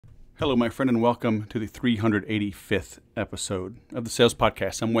Hello, my friend, and welcome to the 385th episode of the Sales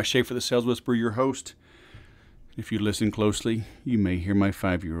Podcast. I'm Wes Schaefer, the Sales Whisperer, your host. If you listen closely, you may hear my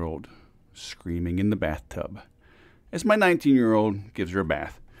 5-year-old screaming in the bathtub as my 19-year-old gives her a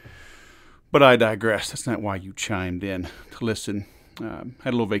bath. But I digress. That's not why you chimed in to listen. Had a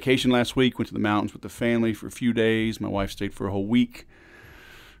little vacation last week, went to the mountains with the family for a few days. My wife stayed for a whole week.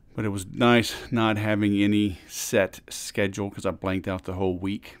 But it was nice not having any set schedule because I blanked out the whole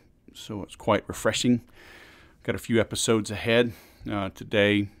week. So it's quite refreshing. Got a few episodes ahead.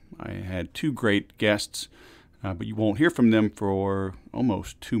 Today I had two great guests, but you won't hear from them for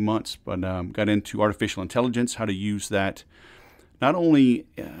almost 2 months. But got into artificial intelligence, how to use that not only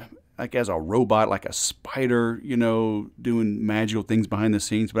like as a robot, like a spider, doing magical things behind the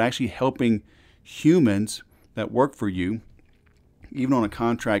scenes, but actually helping humans that work for you, even on a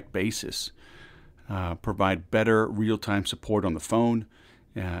contract basis, provide better real-time support on the phone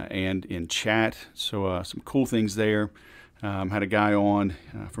and in chat. So some cool things there. Had a guy on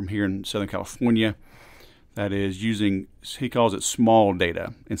from here in Southern California that is using, he calls it small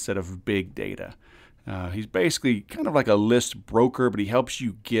data instead of big data. He's basically kind of like a list broker, but he helps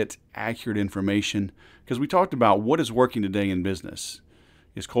you get accurate information because we talked about what is working today in business.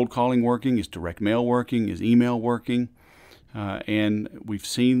 Is cold calling working? Is direct mail working? Is email working? And we've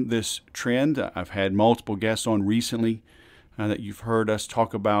seen this trend. I've had multiple guests on recently that you've heard us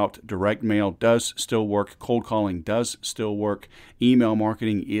talk about. Direct mail does still work. Cold calling does still work. Email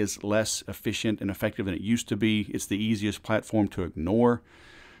marketing is less efficient and effective than it used to be. It's the easiest platform to ignore.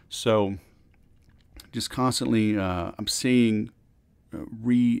 So just constantly I'm seeing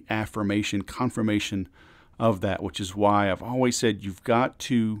reaffirmation, confirmation of that, which is why I've always said you've got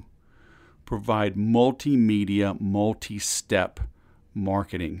to provide multimedia, multi-step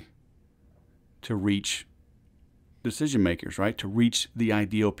marketing to reach decision makers, right? To reach the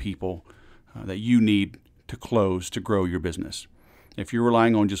ideal people that you need to close to grow your business. If you're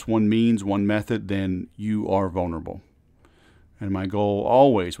relying on just one means, one method, then you are vulnerable. And my goal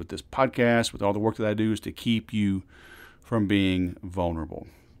always with this podcast, with all the work that I do, is to keep you from being vulnerable.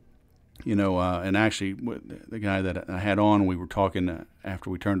 And actually, the guy that I had on, we were talking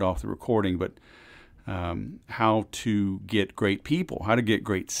after we turned off the recording, but how to get great people, how to get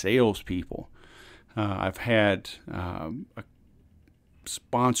great salespeople. I've had a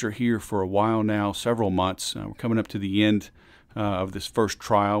sponsor here for a while now, several months. We're coming up to the end of this first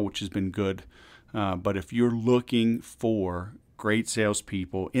trial, which has been good. But if you're looking for great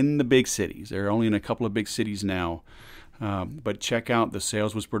salespeople in the big cities, they're only in a couple of big cities now, but check out the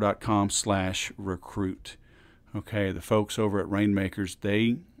saleswhisper.com/recruit. Okay, the folks over at Rainmakers,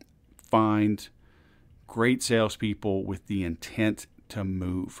 they find great salespeople with the intent to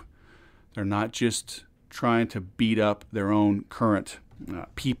move. They're not just trying to beat up their own current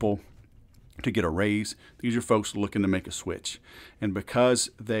people to get a raise. These are folks looking to make a switch. And because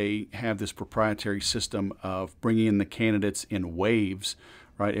they have this proprietary system of bringing in the candidates in waves,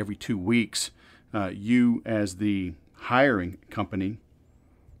 right, every 2 weeks, you as the hiring company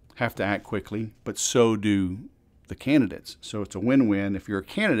have to act quickly, but so do the candidates. So it's a win-win. If you're a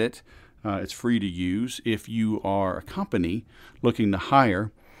candidate, it's free to use. If you are a company looking to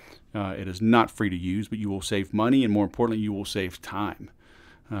hire, it is not free to use, but you will save money, and more importantly, you will save time.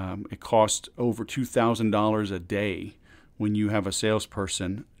 It costs over $2,000 a day when you have a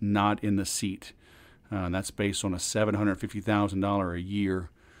salesperson not in the seat. And that's based on a $750,000 a year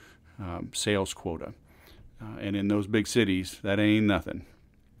sales quota. And in those big cities, that ain't nothing.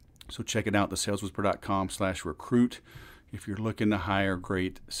 So check it out, thesaleswhisper.com/recruit, if you're looking to hire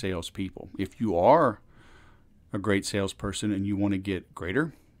great salespeople. If you are a great salesperson and you want to get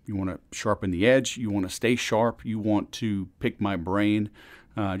greater, you want to sharpen the edge, you want to stay sharp, you want to pick my brain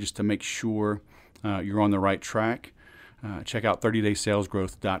just to make sure you're on the right track, check out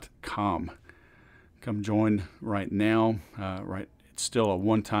 30daysalesgrowth.com. Come join right now. It's still a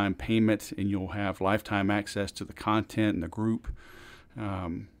one-time payment, and you'll have lifetime access to the content and the group.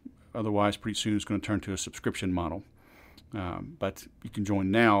 Otherwise, pretty soon it's going to turn to a subscription model. But you can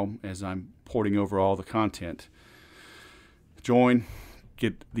join now as I'm porting over all the content. Join.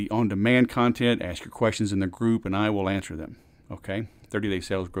 Get the on-demand content, ask your questions in the group, and I will answer them. Okay?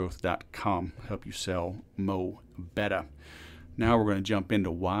 30daysalesgrowth.com. Help you sell mo better. Now we're going to jump into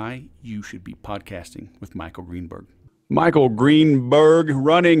why you should be podcasting with Michael Greenberg. Michael Greenberg,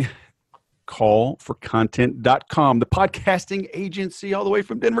 running callforcontent.com, the podcasting agency all the way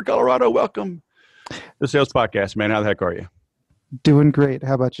from Denver, Colorado. Welcome to the Sales Podcast, man. How the heck are you? Doing great.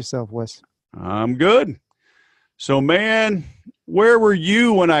 How about yourself, Wes? I'm good. So, man, where were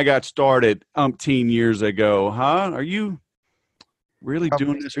you when I got started umpteen years ago, huh? Are you really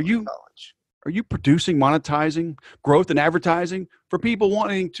doing companies this? go to college. Are you producing, monetizing, growth and advertising for people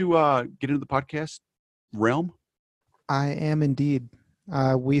wanting to get into the podcast realm? I am indeed.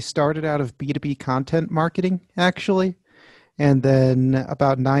 We started out of B2B content marketing, actually, and then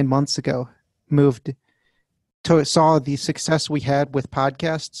about 9 months ago, moved to saw the success we had with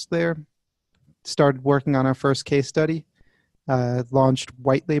podcasts there, started working on our first case study, launched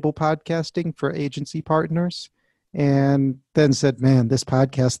white label podcasting for agency partners, and then said, man, this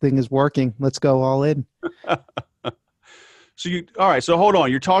podcast thing is working. Let's go all in. All right. So hold on.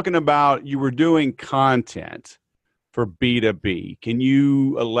 You're talking about you were doing content for B2B. Can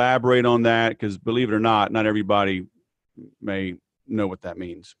you elaborate on that? Because believe it or not everybody may know what that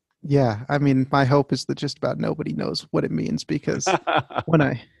means. Yeah, I mean, my hope is that just about nobody knows what it means because when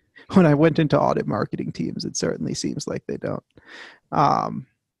I went into audit marketing teams, it certainly seems like they don't.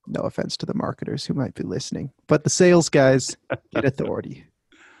 No offense to the marketers who might be listening, but the sales guys get authority.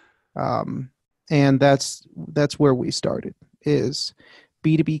 And that's where we started. Is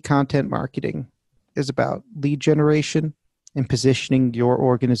B2B content marketing is about lead generation and positioning your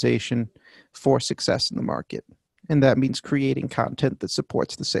organization for success in the market. And that means creating content that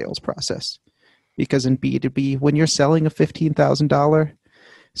supports the sales process. Because in B2B, when you're selling a $15,000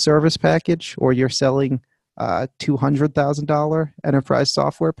 service package or you're selling a $200,000 enterprise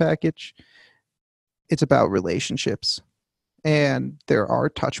software package, it's about relationships. And there are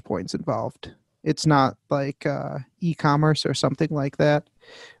touch points involved. It's not like e-commerce or something like that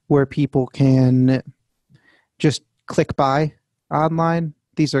where people can just click buy online.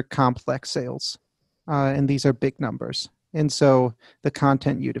 These are complex sales, and these are big numbers. And so the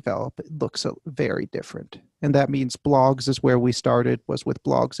content you develop looks very different. And that means blogs is where we started, was with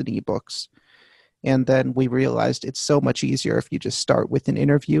blogs and ebooks. And then we realized it's so much easier if you just start with an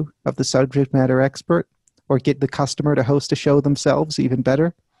interview of the subject matter expert or get the customer to host a show themselves, even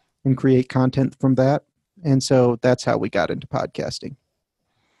better, and create content from that. And so that's how we got into podcasting.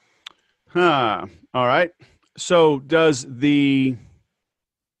 All right. So does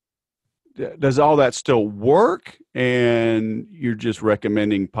all that still work? And you're just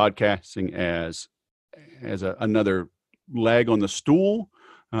recommending podcasting as another leg on the stool?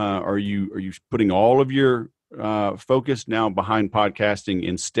 Are you putting all of your focus now behind podcasting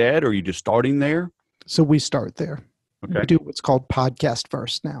instead, or are you just starting there? So we start there. Okay. We do what's called podcast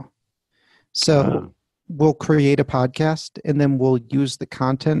first now. So we'll create a podcast and then we'll use the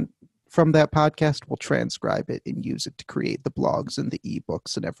content from that podcast. We'll transcribe it and use it to create the blogs and the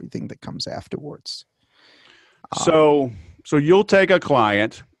ebooks and everything that comes afterwards. So you'll take a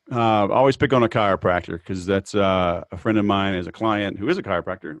client. I always pick on a chiropractor because that's a friend of mine is a client who is a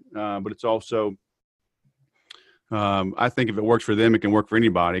chiropractor, but it's also I think if it works for them, it can work for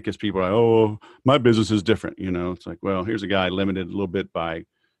anybody because people are like, oh, my business is different. It's like, well, here's a guy limited a little bit by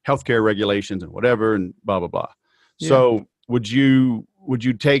healthcare regulations and whatever and blah, blah, blah. Yeah. So would you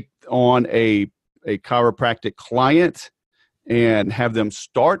take on a chiropractic client and have them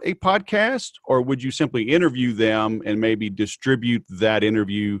start a podcast, or would you simply interview them and maybe distribute that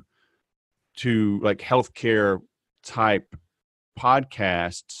interview to like healthcare type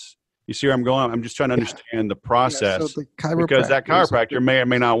podcasts? You see where I'm going? I'm just trying to understand the process because that chiropractor may or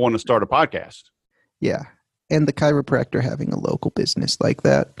may not want to start a podcast. Yeah. And the chiropractor having a local business like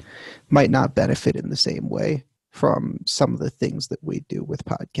that might not benefit in the same way from some of the things that we do with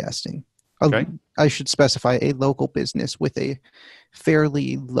podcasting. Okay. I should specify a local business with a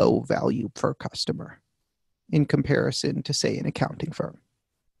fairly low value per customer in comparison to, say, an accounting firm.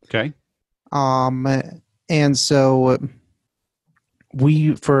 Okay. And so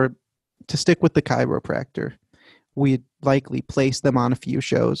to stick with the chiropractor, we'd likely place them on a few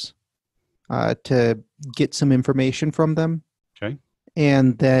shows to get some information from them. Okay.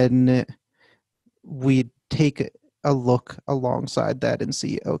 And then we'd take a look alongside that and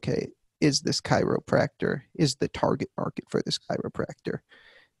see, okay, is this chiropractor, is the target market for this chiropractor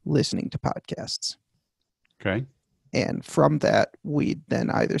listening to podcasts? Okay. And from that, we'd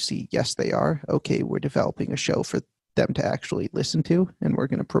then either see, yes, they are. Okay, we're developing a show for them to actually listen to, and we're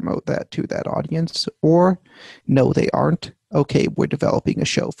going to promote that to that audience. Or, no, they aren't. Okay, we're developing a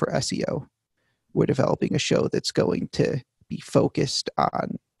show for SEO. We're developing a show that's going to be focused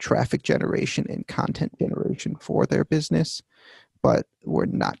on traffic generation and content generation for their business, but we're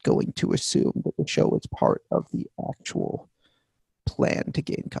not going to assume that the show is part of the actual plan to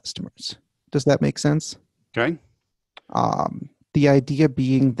gain customers. Does that make sense? Okay. The idea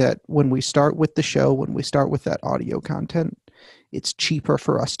being that when we start with the show, when we start with that audio content, it's cheaper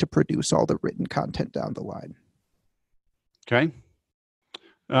for us to produce all the written content down the line. Okay.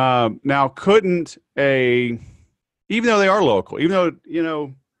 Now, couldn't a even though they are local, even though, you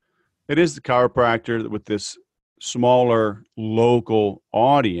know, it is the chiropractor with this smaller local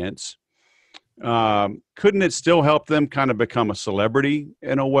audience, couldn't it still help them kind of become a celebrity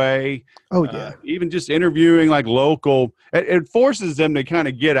in a way? Oh yeah. Even just interviewing like local, it forces them to kind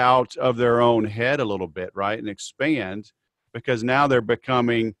of get out of their own head a little bit, right? And expand, because now they're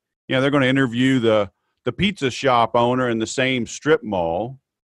becoming, you know, they're going to interview the pizza shop owner in the same strip mall.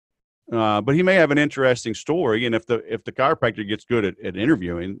 But he may have an interesting story. And if the chiropractor gets good at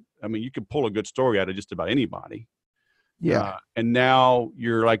interviewing, I mean, you can pull a good story out of just about anybody. Yeah. And now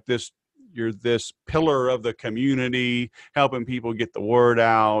you're like this, you're this pillar of the community, helping people get the word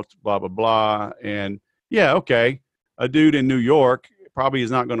out, blah, blah, blah. And yeah, okay. A dude in New York probably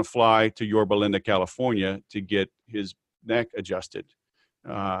is not going to fly to Yorba Linda, California to get his neck adjusted.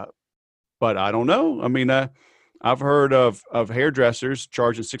 But I don't know. I mean, I've heard of hairdressers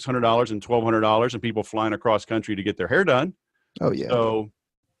charging $600 and $1,200 and people flying across country to get their hair done. Oh yeah. So,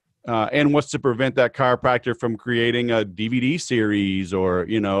 and what's to prevent that chiropractor from creating a DVD series or,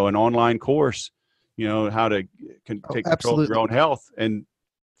 you know, an online course, you know, how to take control of your own health. And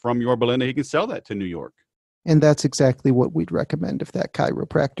from Yorba Linda, he can sell that to New York. And that's exactly what we'd recommend if that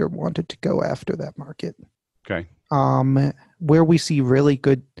chiropractor wanted to go after that market. Okay. Where we see really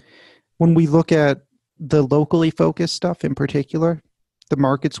good, when we look at the locally focused stuff in particular, the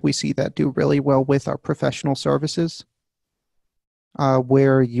markets we see that do really well with are professional services,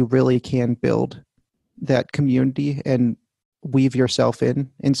 where you really can build that community and weave yourself in.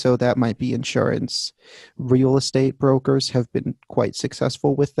 And so that might be insurance. Real estate brokers have been quite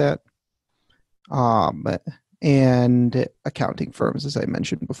successful with that. And accounting firms, as I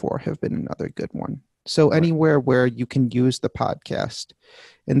mentioned before, have been another good one. So anywhere where you can use the podcast,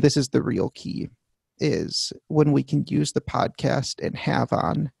 and this is the real key, is when we can use the podcast and have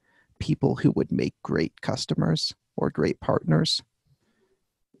on people who would make great customers or great partners,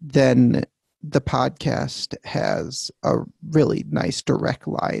 then the podcast has a really nice direct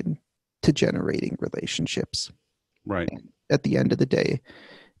line to generating relationships. Right. And at the end of the day,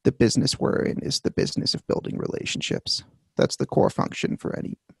 the business we're in is the business of building relationships. That's the core function for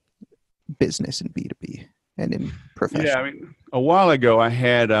any business in B2B and in professional. Yeah, I mean, a while ago I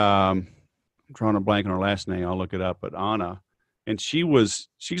had, I'm drawing a blank on her last name. I'll look it up, but Anna, and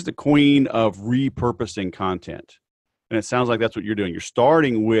she's the queen of repurposing content. And it sounds like that's what you're doing. You're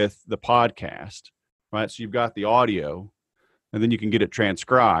starting with the podcast, right? So you've got the audio, and then you can get it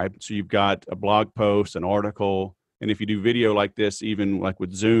transcribed. So you've got a blog post, an article, and if you do video like this, even like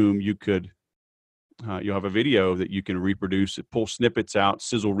with Zoom, you could, you'll have a video that you can reproduce, pull snippets out,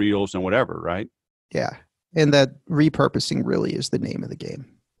 sizzle reels, and whatever, right? Yeah, and that repurposing really is the name of the game.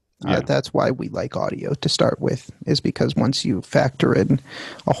 Yeah. That's why we like audio to start with, is because once you factor in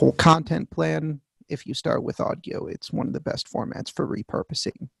a whole content plan, if you start with audio, it's one of the best formats for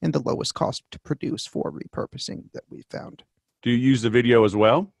repurposing and the lowest cost to produce for repurposing that we found. Do you use the video as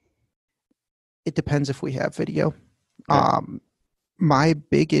well? It depends if we have video. Okay. My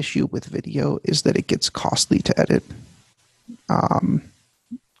big issue with video is that it gets costly to edit.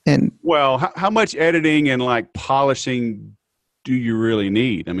 And well, how much editing and like polishing do you really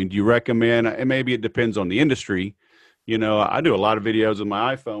need? I mean, do you recommend, and maybe it depends on the industry. You know, I do a lot of videos with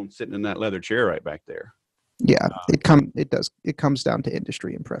my iPhone sitting in that leather chair right back there. Yeah, it comes down to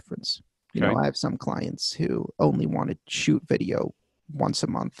industry and preference. You Okay. know, I have some clients who only want to shoot video once a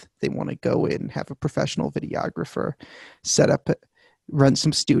month. They want to go in, have a professional videographer, run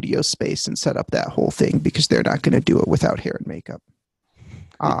some studio space and set up that whole thing because they're not going to do it without hair and makeup.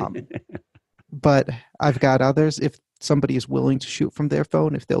 But I've got others, if somebody is willing to shoot from their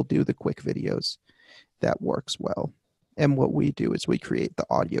phone, if they'll do the quick videos, that works well. And what we do is we create the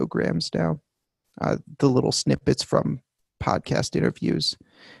audiograms now, the little snippets from podcast interviews,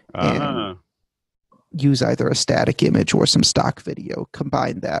 and use either a static image or some stock video,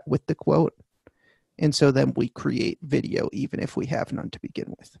 combine that with the quote. And so then we create video even if we have none to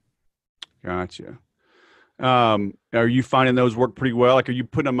begin with. Gotcha. Are you finding those work pretty well? Like, are you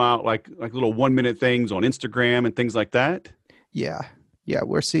putting them out like little 1-minute things on Instagram and things like that? Yeah. Yeah.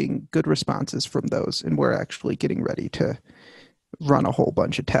 We're seeing good responses from those, and we're actually getting ready to run a whole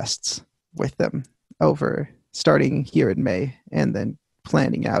bunch of tests with them starting here in May and then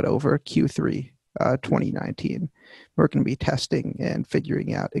planning out over Q3 2019. We're going to be testing and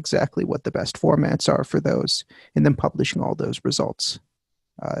figuring out exactly what the best formats are for those and then publishing all those results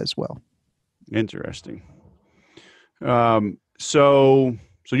as well. Interesting. So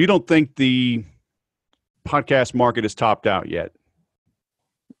you don't think the podcast market is topped out yet?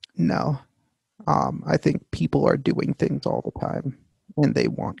 No. I think people are doing things all the time and they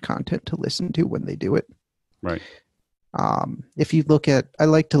want content to listen to when they do it. Right. If you look at, I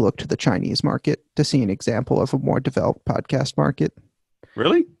like to look to the Chinese market to see an example of a more developed podcast market.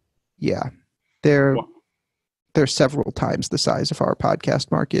 Really? Yeah, they're Wha- they're several times the size of our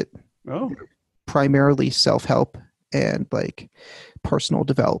podcast market. Oh, Primarily self-help and like personal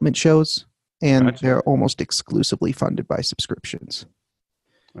development shows, and gotcha. they're almost exclusively funded by subscriptions.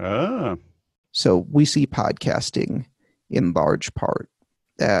 Ah, So we see podcasting in large part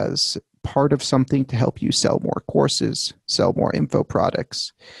as part of something to help you sell more courses, sell more info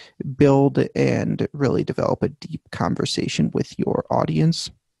products, build and really develop a deep conversation with your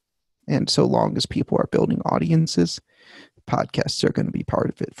audience. And so long as people are building audiences, podcasts are going to be part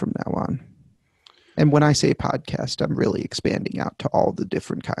of it from now on. And when I say podcast, I'm really expanding out to all the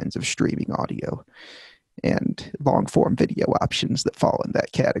different kinds of streaming audio and long form video options that fall in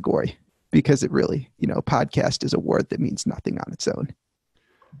that category. Because it really, podcast is a word that means nothing on its own.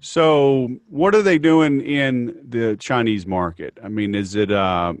 so what are they doing in the Chinese market? I mean, is it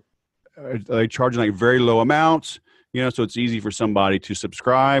are they charging like very low amounts? So it's easy for somebody to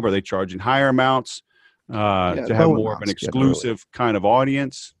subscribe. Are they charging higher amounts Yeah, to have low more of an amounts generally. exclusive kind of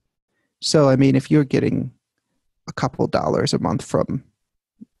audience? So, I mean, if you're getting a couple dollars a month from,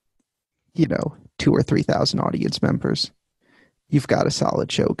 2 or 3 thousand audience members, you've got a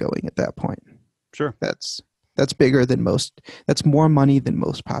solid show going at that point. Sure. That's bigger than most. That's more money than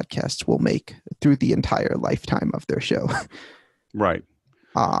most podcasts will make through the entire lifetime of their show. Right.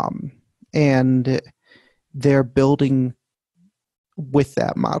 And they're building with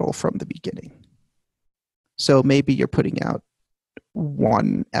that model from the beginning. So maybe you're putting out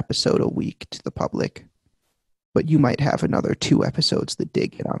one episode a week to the public, but you might have another 2 episodes that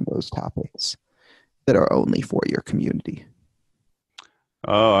dig in on those topics that are only for your community.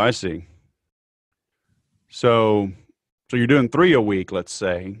 Oh, I see. So you're doing 3 a week, let's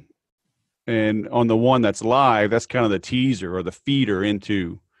say, and on the one that's live, that's kind of the teaser or the feeder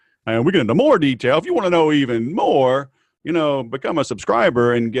into. And we get into more detail. If you want to know even more, become a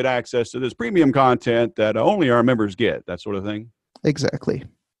subscriber and get access to this premium content that only our members get. That sort of thing. Exactly.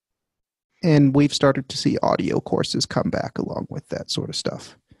 And we've started to see audio courses come back along with that sort of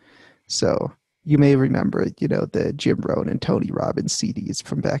stuff. So you may remember, the Jim Rohn and Tony Robbins CDs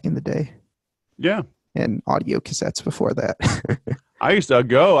from back in the day. Yeah. And audio cassettes before that. I used to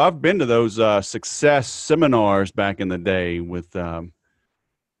go. I've been to those success seminars back in the day with, I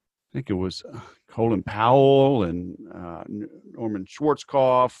think it was Colin Powell and Norman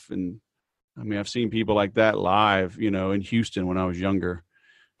Schwarzkopf. And I mean, I've seen people like that live, in Houston when I was younger,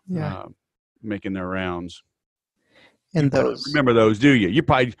 Yeah. making their rounds. And You probably those, remember those, do you? You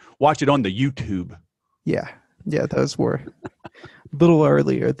probably watch it on the YouTube. yeah, those were a little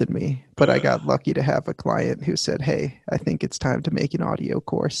earlier than me, but I got lucky to have a client who said, "Hey, I think it's time to make an audio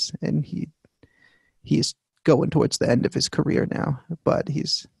course," and he's going towards the end of his career now, but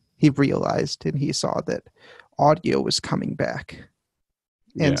he realized and he saw that audio was coming back,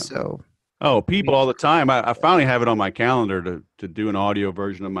 and Yeah. so Oh, people all the time. I finally have it on my calendar to do an audio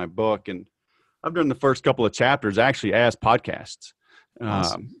version of my book, and I've done the first couple of chapters actually as podcasts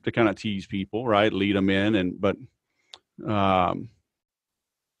awesome. to kind of tease people, right? Lead them in, but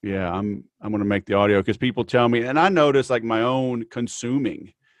yeah, I'm going to make the audio because people tell me, and I notice like my own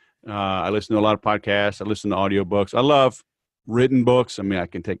consuming. I listen to a lot of podcasts. I listen to audiobooks. I love written books. I mean, I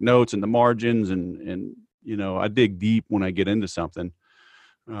can take notes in the margins, and I dig deep when I get into something.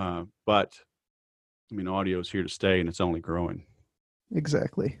 But I mean, audio is here to stay, and it's only growing.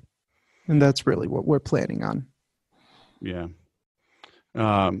 Exactly, and that's really what we're planning on. Yeah,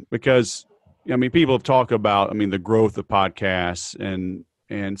 because I mean, people talk about the growth of podcasts,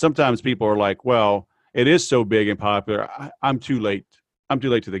 and sometimes people are like, well, it is so big and popular. I'm too late. I'm too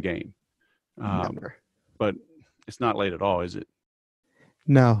late to the game. Never. But it's not late at all, is it?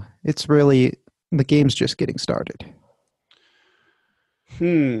 No, it's really the game's just getting started.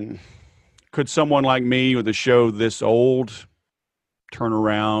 Could someone like me with a show this old turn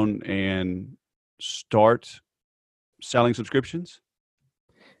around and start selling subscriptions?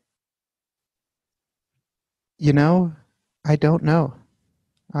 I don't know.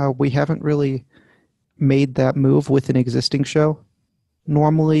 We haven't really made that move with an existing show.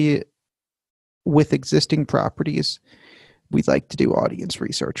 Normally, with existing properties, we'd like to do audience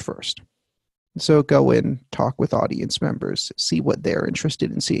research first. So go in, talk with audience members, see what they're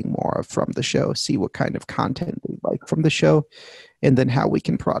interested in seeing more of from the show, see what kind of content they like from the show, and then how we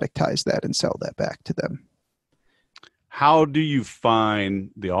can productize that and sell that back to them. How do you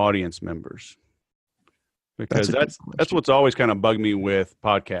find the audience members? Because that's what's always kind of bugged me with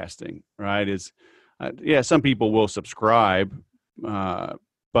podcasting, right? Is some people will subscribe, but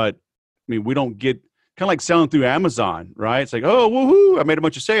I mean, we don't get kind of like selling through Amazon, right? It's like, oh, woohoo, I made a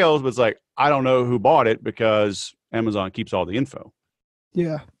bunch of sales, but it's like, I don't know who bought it because Amazon keeps all the info.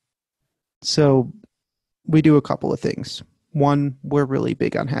 Yeah. So we do a couple of things. One, we're really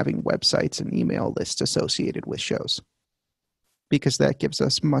big on having websites and email lists associated with shows because that gives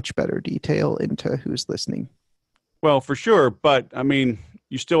us much better detail into who's listening. Well, for sure. But I mean,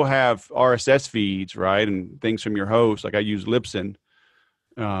 you still have RSS feeds, right? And things from your host. Like I use Libsyn.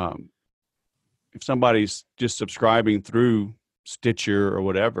 If somebody's just subscribing through Stitcher or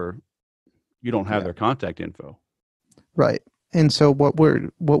whatever, you don't have their contact info. Right. And so what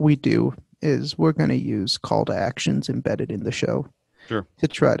we do is we're going to use call to actions embedded in the show to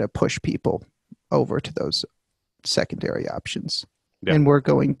try to push people over to those secondary options. Yeah. And we're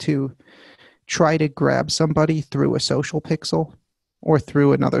going to try to grab somebody through a social pixel or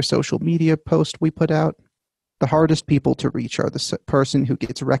through another social media post we put out. The hardest people to reach are the person who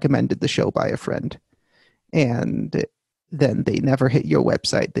gets recommended the show by a friend. And then they never hit your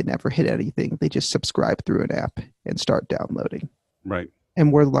website. They never hit anything. They just subscribe through an app and start downloading. Right.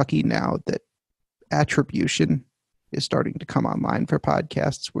 And we're lucky now that attribution is starting to come online for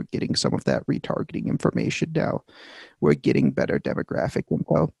podcasts. We're getting some of that retargeting information now. We're getting better demographic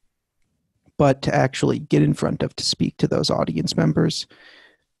info. But to actually get in front of, to speak to those audience members,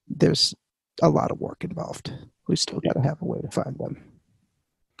 there's a lot of work involved. We still got to have a way to find them.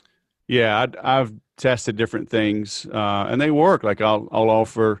 Yeah, I've tested different things, and they work. Like I'll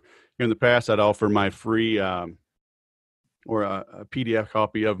offer, in the past, I'd offer my free or a PDF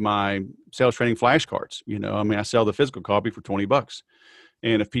copy of my sales training flashcards. You know, I mean, I sell the physical copy for $20.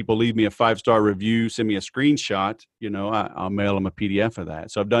 And if people leave me a 5-star review, send me a screenshot, you know, I'll mail them a PDF of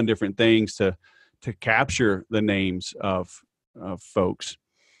that. So I've done different things to capture the names of folks.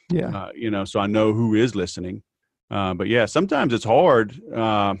 Yeah. You know, so I know who is listening. But yeah, sometimes it's hard.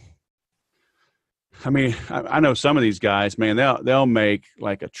 I mean, I know some of these guys, man, they'll make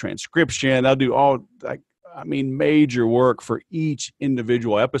like a transcription. They'll do all major work for each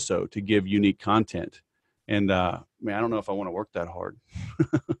individual episode to give unique content. And man, I don't know if I want to work that hard.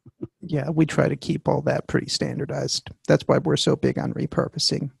 Yeah, we try to keep all that pretty standardized. That's why we're so big on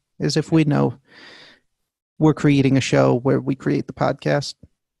repurposing, is if we know we're creating a show where we create the podcast,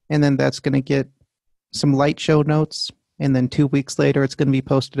 and then that's going to get some light show notes, and then 2 weeks later it's going to be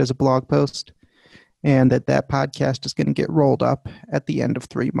posted as a blog post, and that podcast is going to get rolled up at the end of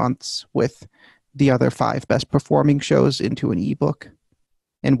 3 months with the other 5 best performing shows into an ebook,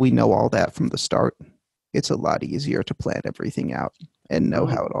 and we know all that from the start. It's a lot easier to plan everything out and know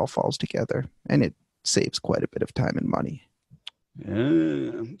how it all falls together, and it saves quite a bit of time and money.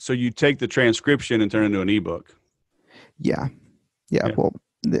 So you take the transcription and turn it into an ebook. Yeah. Well,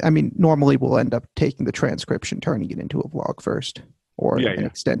 I mean, normally we'll end up taking the transcription, turning it into a blog first, or an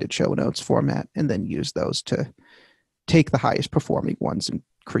extended show notes format, and then use those to take the highest performing ones and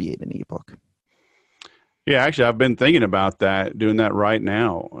create an ebook. Yeah, actually, I've been thinking about that, doing that right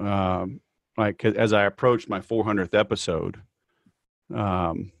now. Like as I approach my 400th episode,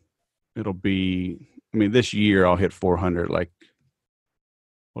 it'll be, this year I'll hit 400. Like,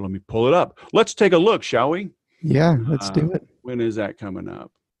 well, let me pull it up. Let's take a look, shall we? Yeah, let's do it. When is that coming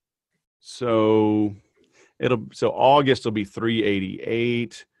up? So August will be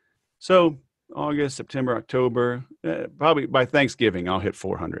 388. So August, September, October, probably by Thanksgiving, I'll hit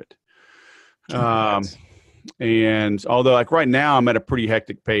 400. And although like right now I'm at a pretty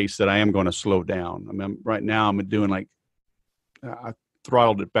hectic pace that I am going to slow down. Right now I'm doing I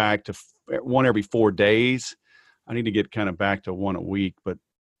throttled it back to one every 4 days. I need to get kind of back to one a week, but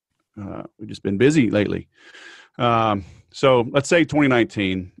we've just been busy lately. So let's say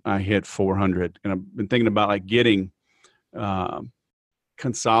 2019, I hit 400, and I've been thinking about getting,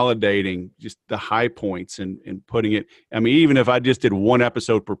 consolidating just the high points and putting it. Even if I just did one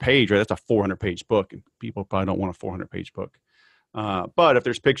episode per page, right, that's a 400-page book, and people probably don't want a 400-page book. But if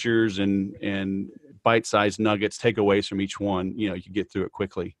there's pictures and bite-sized nuggets, takeaways from each one, you can get through it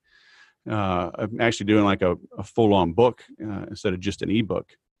quickly. I'm actually doing a full-on book instead of just an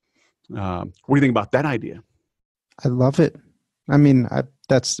ebook. What do you think about that idea? I love it.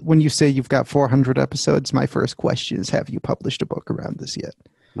 That's when you say you've got 400 episodes, my first question is, have you published a book around this yet?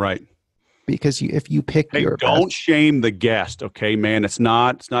 Right. Because if you pick don't shame the guest, okay, man. It's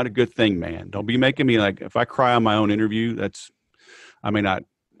not a good thing, man. Don't be making me if I cry on my own interview, I may not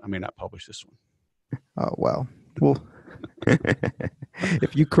publish this one. Oh, well,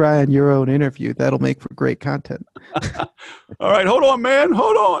 if you cry on your own interview, that'll make for great content. All right, hold on, man.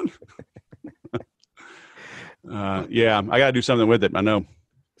 Hold on. Yeah, I got to do something with it. I know.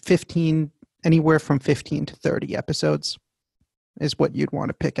 Anywhere from 15 to 30 episodes is what you'd want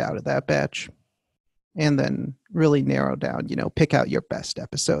to pick out of that batch. and then really narrow down, pick out your best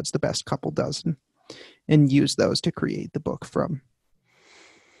episodes, the best couple dozen, and use those to create the book from.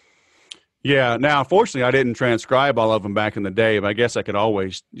 Yeah. Now, fortunately, I didn't transcribe all of them back in the day, but I guess I could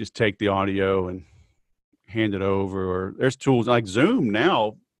always just take the audio and hand it over. Or there's tools like Zoom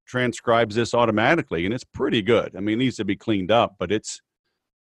now transcribes this automatically, and it's pretty good. I mean, it needs to be cleaned up, but it's,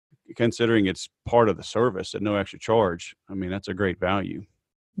 considering it's part of the service at no extra charge, I mean, that's a great value.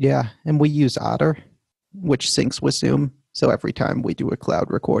 Yeah, and we use Otter, which syncs with Zoom. So every time we do a cloud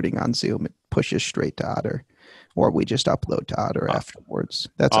recording on Zoom, it pushes straight to Otter, or we just upload to Otter afterwards.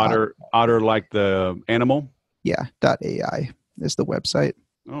 That's Otter like the animal? Yeah, .ai is the website.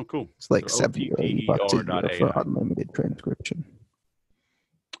 Oh, cool. It's like $70 or $80 a year for unlimited transcription.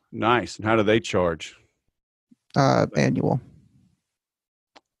 Nice. And how do they charge? Annual.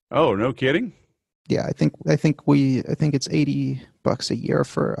 Oh, no kidding? Yeah, I think it's $80 a year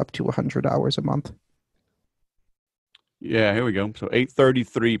for up to 100 hours a month. Yeah, here we go. So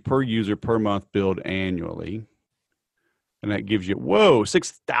 $833 per user per month billed annually. And that gives you,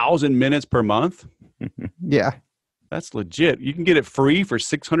 6,000 minutes per month? Yeah. That's legit. You can get it free for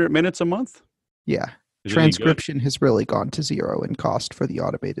 600 minutes a month? Yeah. Transcription has really gone to zero in cost for the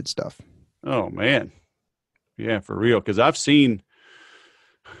automated stuff. Oh, man. Yeah, for real. Because I've seen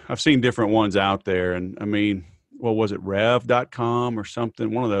different ones out there. And I mean, what was it, rev.com or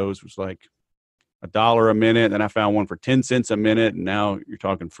something? One of those was like $1 a minute. And I found one for 10 cents a minute. And now you're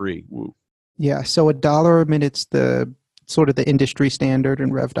talking free. Woo. Yeah. So $1 a minute's the sort of the industry standard,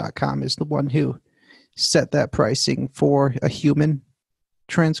 and rev.com is the one who set that pricing for a human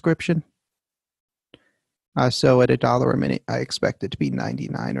transcription. So at $1 a minute, I expect it to be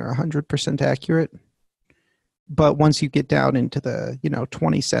 99 or 100% accurate. But once you get down into the,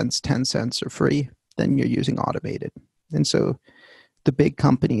 20 cents, 10 cents are free, then you're using automated. And so the big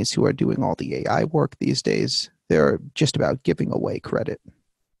companies who are doing all the AI work these days, they're just about giving away credit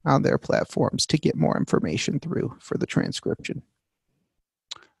on their platforms to get more information through for the transcription.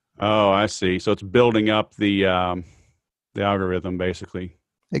 Oh, I see. So it's building up the algorithm, basically.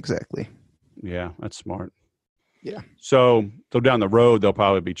 Exactly. Yeah, that's smart. Yeah. So down the road, they'll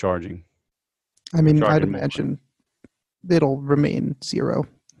probably be charging. I mean, I'd imagine it'll remain zero.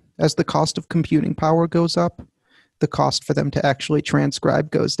 As the cost of computing power goes up, the cost for them to actually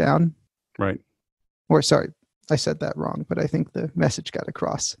transcribe goes down. Right. Or sorry, I said that wrong, but I think the message got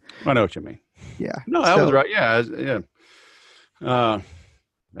across. I know what you mean. Yeah. No, that was right. Yeah.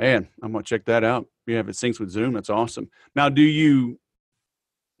 Man, I'm going to check that out. Yeah, if it syncs with Zoom, that's awesome. Now, do you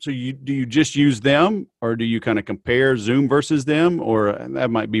just use them, or do you kind of compare Zoom versus them? Or that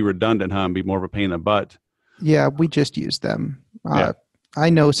might be redundant, huh? And be more of a pain in the butt. Yeah, we just use them. I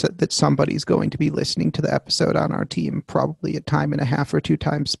know that somebody's going to be listening to the episode on our team, probably at 1.5 or 2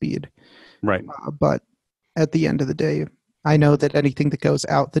 times speed. Right. But at the end of the day, I know that anything that goes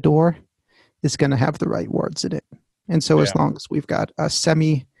out the door is going to have the right words in it. And so as long as we've got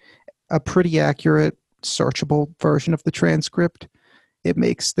a pretty accurate, searchable version of the transcript, it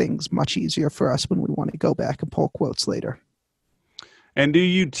makes things much easier for us when we want to go back and pull quotes later. And do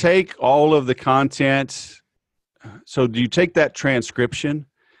you take all of the content? So do you take that transcription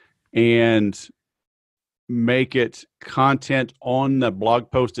and make it content on the blog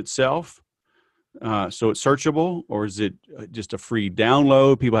post itself? So it's searchable, or is it just a free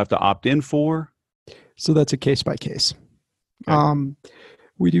download people have to opt in for? So that's a case by case. Okay.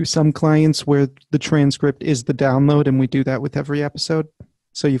 We do some clients where the transcript is the download, and we do that with every episode.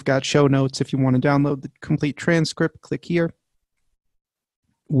 So you've got show notes. If you want to download the complete transcript, click here.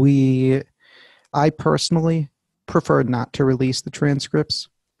 I personally prefer not to release the transcripts.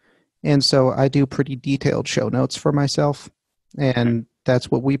 And so I do pretty detailed show notes for myself. And that's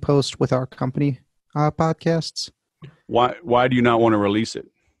what we post with our company podcasts. Why do you not want to release it?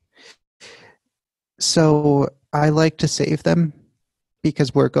 So I like to save them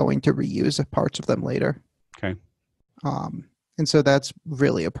because we're going to reuse parts of them later. Okay. And so that's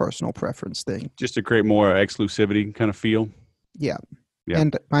really a personal preference thing. Just to create more exclusivity kind of feel? Yeah.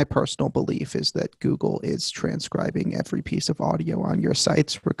 And my personal belief is that Google is transcribing every piece of audio on your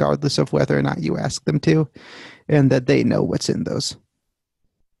sites, regardless of whether or not you ask them to, and that they know what's in those.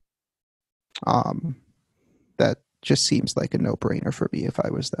 That just seems like a no-brainer for me if I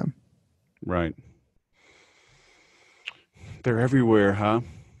was them. Right. They're everywhere, huh?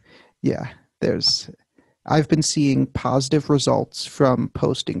 Yeah. I've been seeing positive results from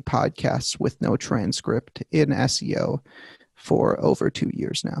posting podcasts with no transcript in SEO for over 2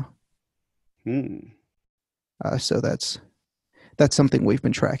 years now. So that's something we've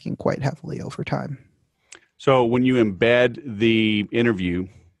been tracking quite heavily over time. So when you embed the interview,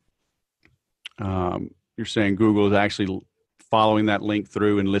 You're saying Google is actually following that link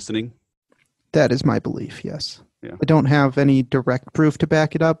through and listening? That is my belief, yes. Yeah. I don't have any direct proof to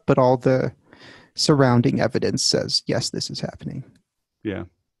back it up, but all the surrounding evidence says, yes, this is happening. Yeah.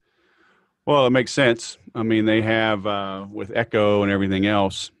 Well, it makes sense. I mean, they have, with Echo and everything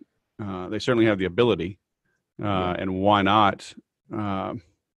else, they certainly have the ability. And why not?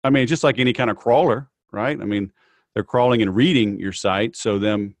 I mean, just like any kind of crawler, right? I mean, they're crawling and reading your site. So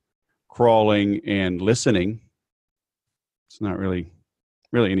them crawling and listening, it's not really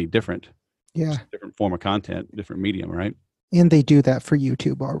any different. Yeah. Just a different form of content, different medium, right? And they do that for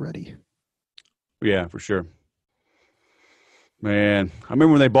YouTube already. Yeah, for sure. Man, I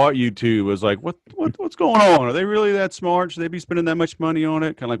remember when they bought YouTube, it was like, what's going on? Are they really that smart? Should they be spending that much money on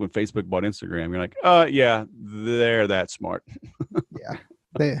it? Kind of like when Facebook bought Instagram. You're like, yeah, they're that smart. Yeah.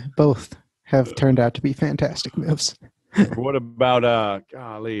 They both have turned out to be fantastic moves. What about,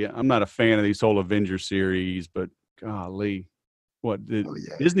 golly, I'm not a fan of these whole Avengers series, but golly,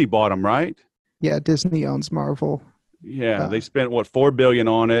 Disney bought them, right? Yeah, Disney owns Marvel. Yeah, they spent, $4 billion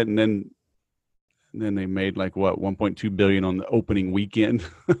on it, and then they made like 1.2 billion on the opening weekend.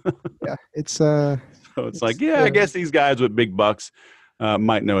 Yeah, it's so it's like, I guess these guys with big bucks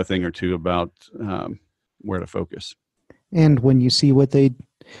might know a thing or two about where to focus. And when we see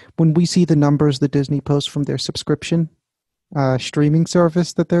the numbers that Disney posts from their subscription streaming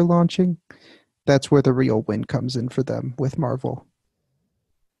service that they're launching, that's where the real win comes in for them with Marvel.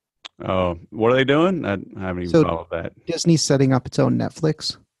 Oh, what are they doing? I haven't even followed that. Disney's setting up its own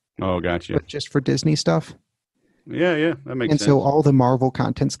Netflix. Oh, gotcha. Just for Disney stuff. Yeah, that makes sense. And so all the Marvel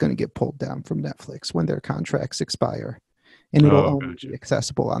content's going to get pulled down from Netflix when their contracts expire. And it'll only be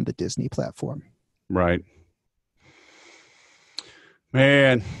accessible on the Disney platform. Right.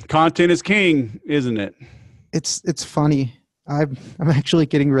 Man, content is king, isn't it? It's funny. I'm actually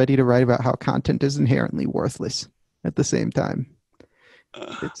getting ready to write about how content is inherently worthless at the same time.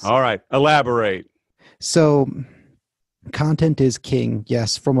 All right, elaborate. So content is king,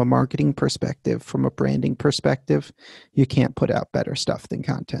 yes, from a marketing perspective, from a branding perspective. You can't put out better stuff than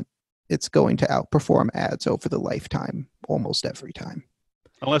content. It's going to outperform ads over the lifetime almost every time.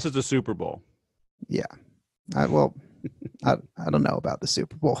 Unless it's a Super Bowl. Yeah. I don't know about the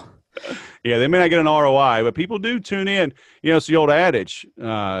Super Bowl. Yeah, they may not get an ROI, but people do tune in. It's the old adage,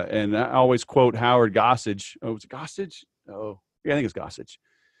 and I always quote Howard Gossage. Oh, was it Gossage? Oh, yeah, I think it's Gossage.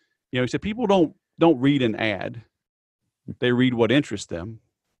 He said people don't read an ad. They read what interests them,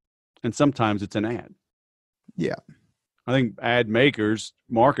 and sometimes it's an ad. Yeah. I think ad makers,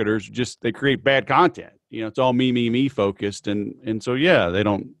 marketers, they create bad content. It's all me focused. And so,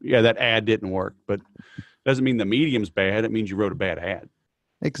 that ad didn't work, but doesn't mean the medium's bad. It means you wrote a bad ad.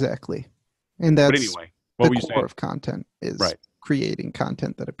 Exactly. And that's but anyway, what were you saying? The core of content is creating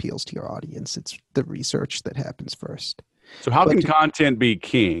content that appeals to your audience. It's the research that happens first. So how can content be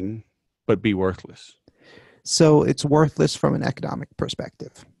king, but be worthless? So it's worthless from an economic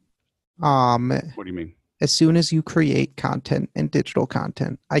perspective. What do you mean? As soon as you create content and digital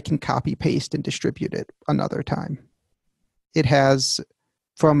content, I can copy, paste, and distribute it another time. It has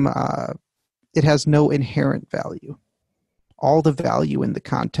no inherent value. All the value in the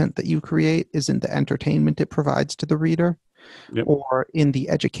content that you create is in the entertainment it provides to the reader or in the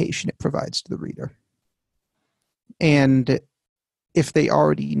education it provides to the reader. And if they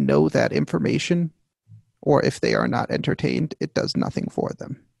already know that information, or if they are not entertained, it does nothing for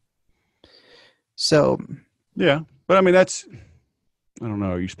them. So, yeah, but I mean, I don't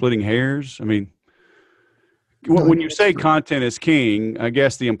know. Are you splitting hairs? I mean, when you say content is king, I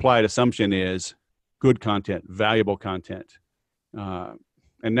guess the implied assumption is good content, valuable content.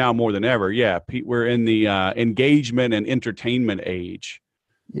 And now more than ever, we're in the engagement and entertainment age.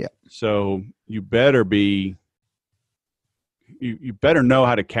 Yeah. So you better you better know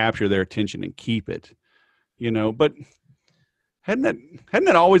how to capture their attention and keep it. But hadn't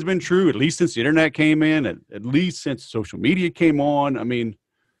that always been true? At least since the internet came in, at least since social media came on. I mean,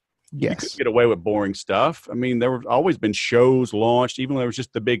 you could get away with boring stuff. I mean, there have always been shows launched, even though there was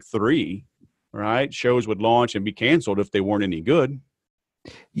just the big three, right? Shows would launch and be canceled if they weren't any good.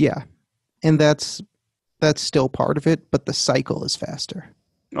 Yeah, and that's still part of it, but the cycle is faster.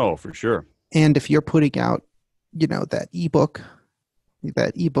 Oh, for sure. And if you're putting out, that ebook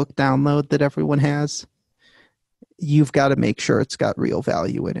download that everyone has, you've got to make sure it's got real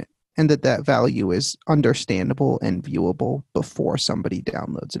value in it, and that value is understandable and viewable before somebody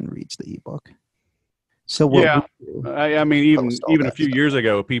downloads and reads the ebook. So I mean, even a few years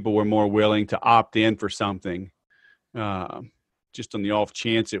ago, people were more willing to opt in for something, just on the off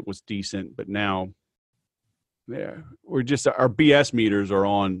chance it was decent. But now, our BS meters are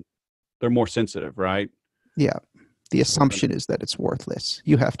on they're more sensitive, right? Yeah. The assumption is that it's worthless.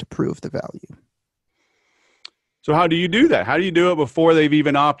 You have to prove the value. So how do you do that? How do you do it before they've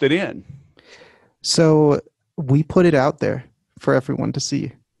even opted in? So we put it out there for everyone to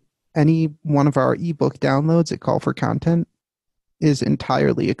see. Any one of our ebook downloads at Call for Content is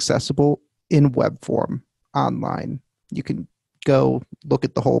entirely accessible in web form online. You can go look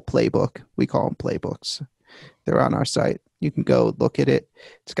at the whole playbook. We call them playbooks. They're on our site. You can go look at it.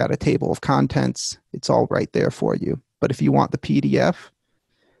 It's got a table of contents. It's all right there for you. But if you want the PDF,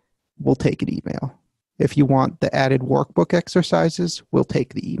 we'll take an email. If you want the added workbook exercises, we'll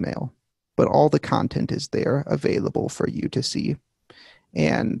take the email. But all the content is there available for you to see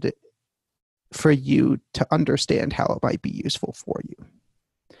and for you to understand how it might be useful for you.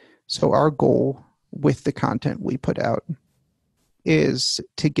 So our goal with the content we put out is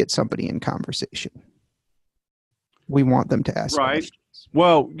to get somebody in conversation. We want them to ask questions.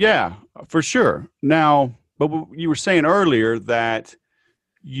 Well, yeah, for sure. Now, but you were saying earlier that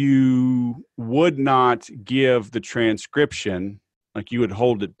you would not give the transcription, like you would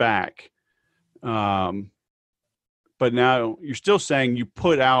hold it back. But now you're still saying you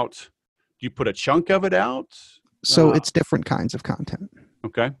put a chunk of it out? So it's different kinds of content.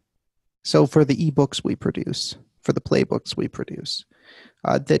 Okay. So for the ebooks we produce, for the playbooks we produce,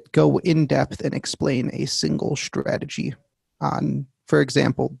 that go in depth and explain a single strategy on, for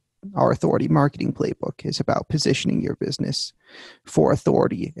example, our authority marketing playbook is about positioning your business for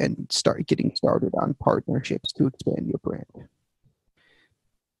authority and start getting started on partnerships to expand your brand.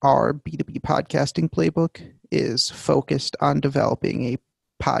 Our B2B podcasting playbook is focused on developing a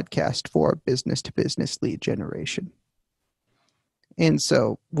podcast for business-to-business lead generation. And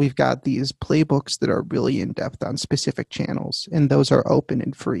so we've got these playbooks that are really in-depth on specific channels, and those are open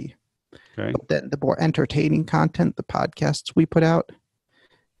and free. Okay. But then the more entertaining content, the podcasts we put out,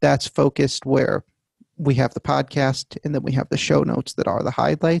 that's focused where we have the podcast and then we have the show notes that are the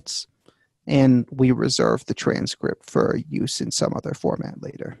highlights, and we reserve the transcript for use in some other format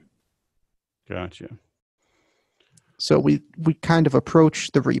later. Gotcha. So we kind of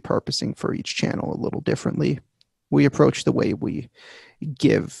approach the repurposing for each channel a little differently. We approach the way we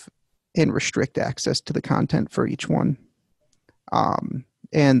give and restrict access to the content for each one.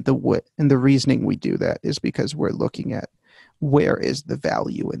 And the reasoning we do that is because we're looking at where is the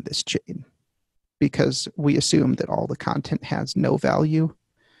value in this chain, because we assume that all the content has no value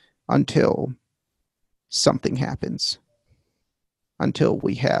until something happens, until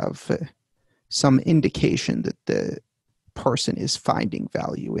we have some indication that the person is finding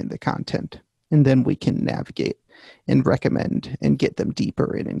value in the content, and then we can navigate and recommend and get them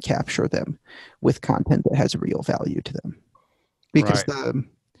deeper in and capture them with content that has real value to them. Because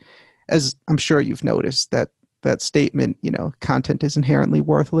as I'm sure you've noticed, that statement, content is inherently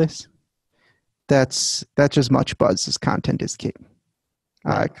worthless, that's as much buzz as content is king.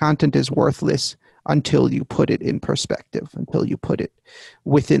 Right. Content is worthless until you put it in perspective, until you put it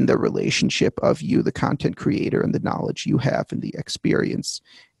within the relationship of you, the content creator, and the knowledge you have and the experience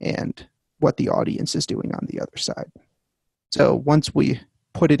and what the audience is doing on the other side. So once we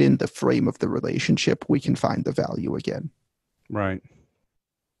put it in the frame of the relationship, we can find the value again. Right.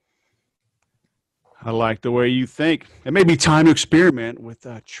 I like the way you think. It may be time to experiment with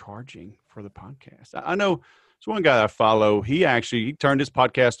charging for the podcast. I know there's one guy that I follow. He turned his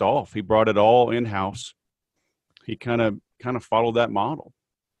podcast off. He brought it all in-house. He kind of followed that model.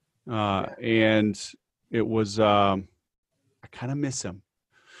 And it was, I kind of miss him.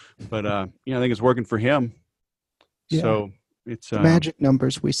 But, I think it's working for him. Yeah. So it's the magic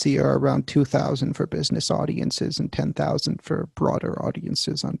numbers we see are around 2,000 for business audiences and 10,000 for broader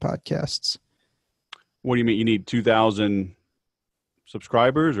audiences on podcasts. What do you mean? You need 2,000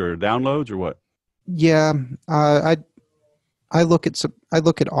 subscribers or downloads or what? Yeah, I look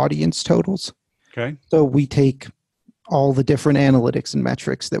at audience totals. Okay. So we take all the different analytics and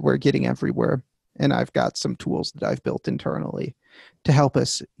metrics that we're getting everywhere, and I've got some tools that I've built internally to help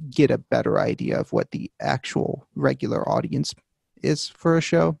us get a better idea of what the actual regular audience is for a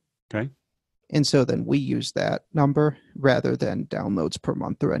show. Okay. And so then we use that number rather than downloads per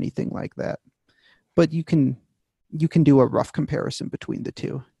month or anything like that. But you can do a rough comparison between the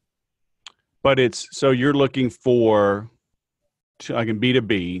two. But so you're looking for, like in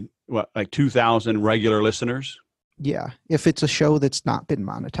B2B, what, like 2,000 regular listeners? Yeah. If it's a show that's not been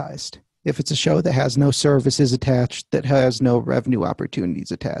monetized, if it's a show that has no services attached, that has no revenue opportunities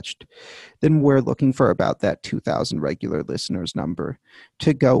attached, then we're looking for about that 2,000 regular listeners number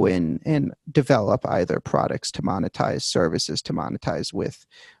to go in and develop either products to monetize, services to monetize with,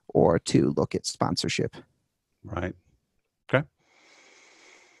 or to look at sponsorship. Right. Okay.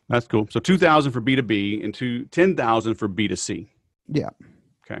 That's cool. So 2,000 for B2B and 10,000 for B2C. Yeah.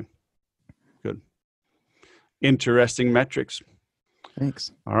 Okay. Good. Interesting metrics.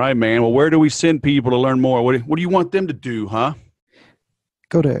 Thanks. All right, man. Well, where do we send people to learn more? What do you want them to do, huh?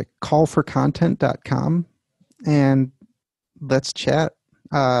 Go to callforcontent.com and let's chat.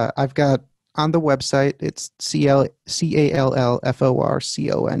 I've got on the website, it's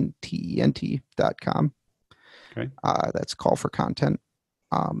callforcontent.com. Okay. That's call for content.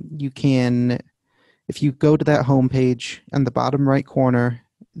 You can, if you go to that homepage in the bottom right corner,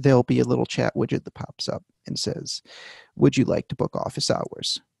 there'll be a little chat widget that pops up and says, would you like to book office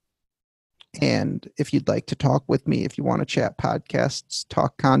hours? And if you'd like to talk with me, if you want to chat podcasts,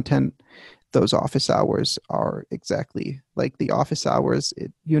 talk content, those office hours are exactly like the office hours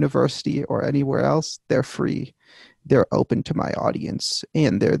at university or anywhere else. They're free. They're open to my audience,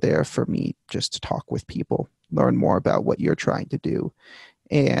 and they're there for me just to talk with people, learn more about what you're trying to do,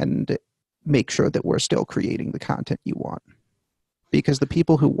 and make sure that we're still creating the content you want. Because the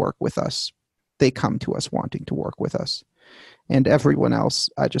people who work with us, they come to us wanting to work with us. And everyone else,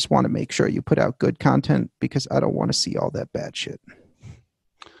 I just want to make sure you put out good content because I don't want to see all that bad shit.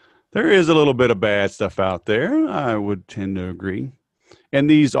 There is a little bit of bad stuff out there. I would tend to agree. And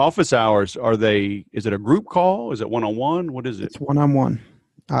these office hours, is it a group call? Is it one-on-one? What is it? It's one-on-one.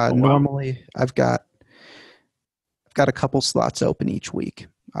 Wow. Normally, I've got a couple slots open each week.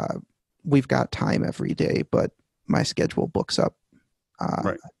 We've got time every day, but my schedule books up.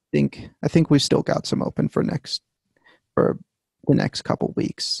 Right. I think we've still got some open for the next couple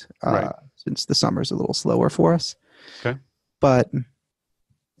weeks, right. Since the summer's a little slower for us. Okay. But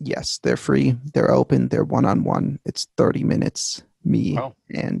yes, they're free. They're open. They're one-on-one. It's 30 minutes, me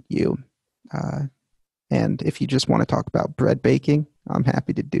and you. And if you just want to talk about bread baking, I'm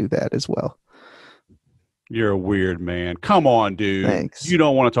happy to do that as well. You're a weird man. Come on, dude. Thanks. You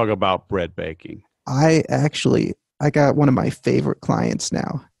don't want to talk about bread baking. I got one of my favorite clients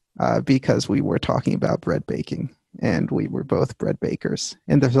now because we were talking about bread baking, and we were both bread bakers.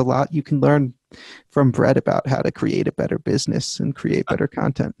 And there's a lot you can learn from bread about how to create a better business and create better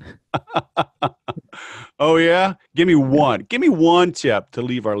content. Oh, yeah? Give me one. Give me one tip to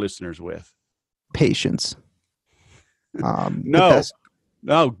leave our listeners with. Patience.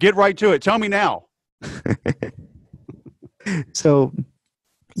 No, get right to it. Tell me now. So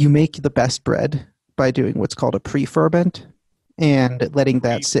you make the best bread by doing what's called a pre-ferment and letting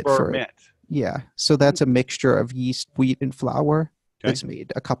that sit for it. Yeah. So that's a mixture of yeast, wheat, and flour that's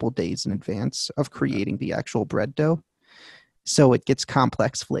made a couple days in advance of creating the actual bread dough. So it gets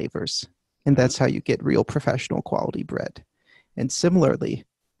complex flavors, and that's how you get real professional quality bread. And similarly,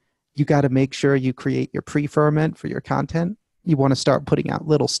 you got to make sure you create your pre-ferment for your content. You want to start putting out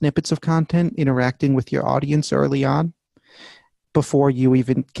little snippets of content, interacting with your audience early on before you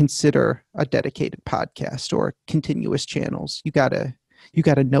even consider a dedicated podcast or continuous channels. You gotta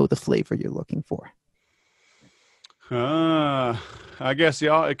know the flavor you're looking for. I guess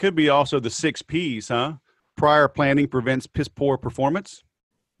it could be also the 6 Ps, huh? Prior planning prevents piss poor performance.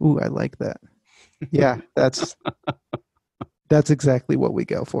 Ooh, I like that. Yeah, that's exactly what we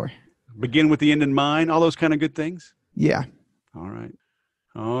go for. Begin with the end in mind, all those kind of good things. Yeah. All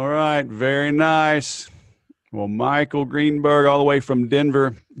right. Very nice. Well, Michael Greenberg, all the way from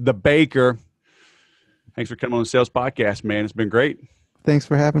Denver, the baker. Thanks for coming on the Sales Podcast, man. It's been great. Thanks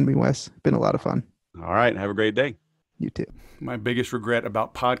for having me, Wes. Been a lot of fun. All right. Have a great day. You too. My biggest regret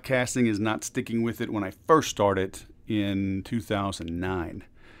about podcasting is not sticking with it when I first started in 2009.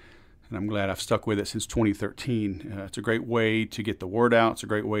 And I'm glad I've stuck with it since 2013. It's a great way to get the word out. It's a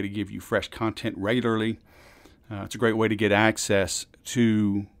great way to give you fresh content regularly. It's a great way to get access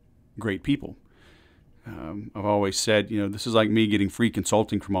to great people. I've always said, this is like me getting free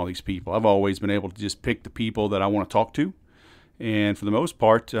consulting from all these people. I've always been able to just pick the people that I want to talk to. And for the most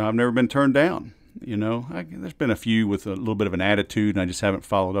part, I've never been turned down. There's been a few with a little bit of an attitude, and I just haven't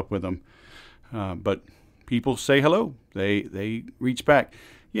followed up with them. But people say hello. They reach back.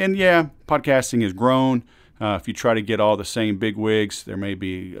 And podcasting has grown. If you try to get all the same big wigs, there may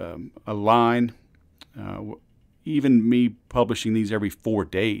be a line. Even me publishing these every 4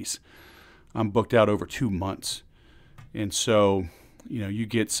 days, I'm booked out over 2 months. And so, you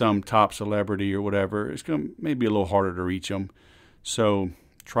get some top celebrity or whatever, it's going to maybe a little harder to reach them. So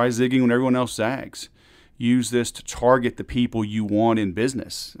try zigging when everyone else zags. Use this to target the people you want in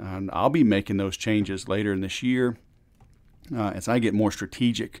business. And I'll be making those changes later in this year as I get more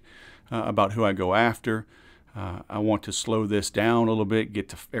strategic about who I go after. I want to slow this down a little bit, get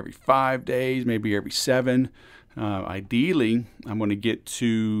to every 5 days, maybe every 7. Ideally, I'm going to get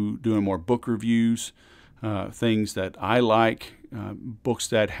to doing more book reviews, things that I like books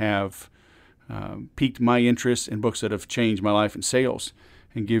that have piqued my interest and books that have changed my life in sales,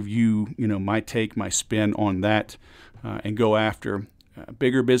 and give you, my take, my spin on that, and go after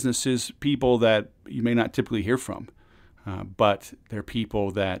bigger businesses, people that you may not typically hear from, but they're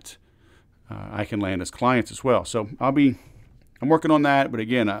people that I can land as clients as well. So I'm working on that, but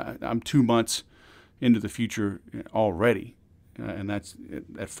again, I'm 2 months into the future already, and that's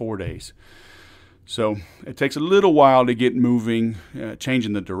at 4 days. So it takes a little while to get moving,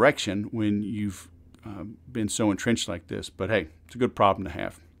 changing the direction when you've been so entrenched like this. But hey, it's a good problem to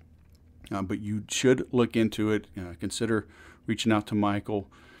have. But you should look into it. Consider reaching out to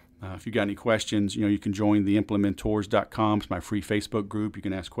Michael. If you got any questions, you can join the implementors.com. It's my free Facebook group. You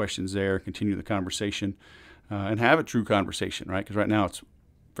can ask questions there, continue the conversation, and have a true conversation, right? Because right now it's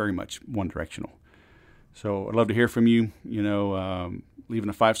very much one directional. So I'd love to hear from you. Leaving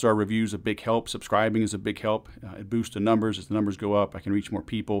a 5-star review is a big help. Subscribing is a big help. It boosts the numbers. As the numbers go up, I can reach more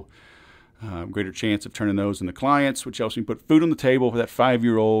people. Greater chance of turning those into clients, which helps me put food on the table for that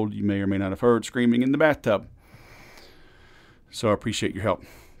 5-year-old you may or may not have heard screaming in the bathtub. So I appreciate your help.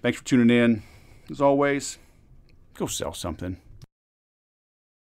 Thanks for tuning in. As always, go sell something.